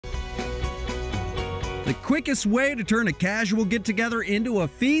The quickest way to turn a casual get-together into a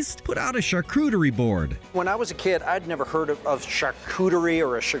feast? Put out a charcuterie board. When I was a kid, I'd never heard of charcuterie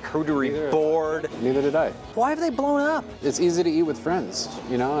or a charcuterie board. Neither did I. Why have they blown up? It's easy to eat with friends,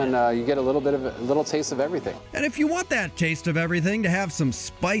 you know, and you get a little taste of everything. And if you want that taste of everything to have some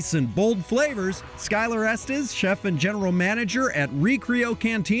spice and bold flavors, Skylar Estes, chef and general manager at Recreo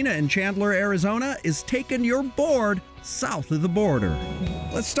Cantina in Chandler, Arizona, is taking your board south of the border.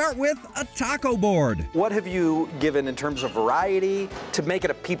 Let's start with a taco board. What have you given in terms of variety to make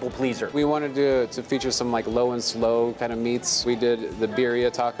it a people pleaser? We wanted to feature some like low and slow kind of meats. We did the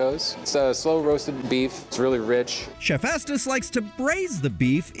birria tacos. It's a slow roasted beef. It's really rich. Chef Estes likes to braise the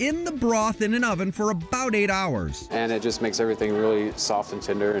beef in the broth in an oven for about 8 hours. And it just makes everything really soft and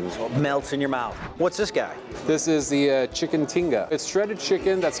tender and Melts in your mouth. What's this guy? This is the chicken tinga. It's shredded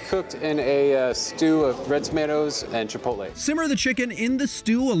chicken that's cooked in a stew of red tomatoes and chipotle. Simmer the chicken in the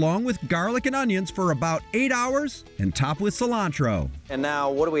stew along with garlic and onions for about 8 hours and top with cilantro. And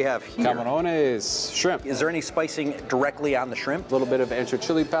now, what do we have here? Camarones, shrimp. Is there any spicing directly on the shrimp? A little bit of ancho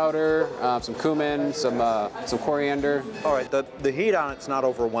chili powder, some cumin, some coriander. All right, the heat on it's not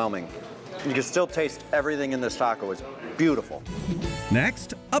overwhelming. You can still taste everything in this taco. It's beautiful.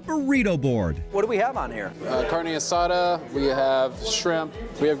 Next, a burrito board. What do we have on here? Carne asada, we have shrimp,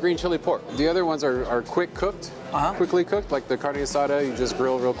 we have green chili pork. The other ones are quick cooked, quickly cooked, like the carne asada, you just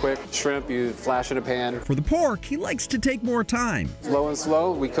grill real quick. Shrimp, you flash in a pan. For the pork, he likes to take more time. Low and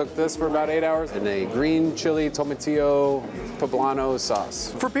slow, we cook this for about 8 hours in a green chili tomatillo poblano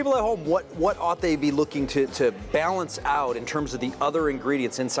sauce. For people at home, what ought they be looking to balance out in terms of the other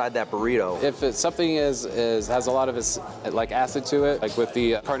ingredients inside that burrito? If something has a lot of like acid to it, like with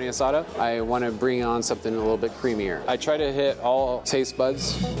the carne asada, I want to bring on something a little bit creamier. I try to hit all taste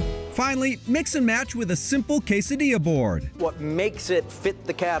buds. Finally, mix and match with a simple quesadilla board. What makes it fit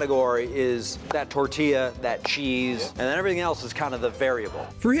the category is that tortilla, that cheese, and then everything else is kind of the variable.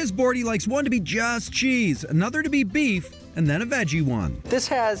 For his board, he likes one to be just cheese, another to be beef, and then a veggie one. This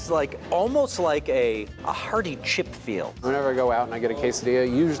has almost like a hearty chip feel. Whenever I go out and I get a quesadilla,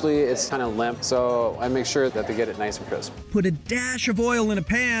 usually it's kind of limp, so I make sure that they get it nice and crisp. Put a dash of oil in a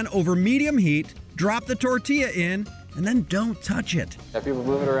pan over medium heat, drop the tortilla in, and then don't touch it. If people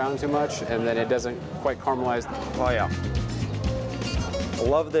move it around too much and then it doesn't quite caramelize. Oh yeah. I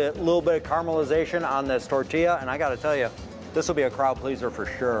love the little bit of caramelization on this tortilla, and I gotta tell you, this will be a crowd pleaser for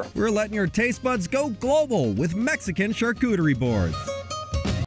sure. We're letting your taste buds go global with Mexican charcuterie boards.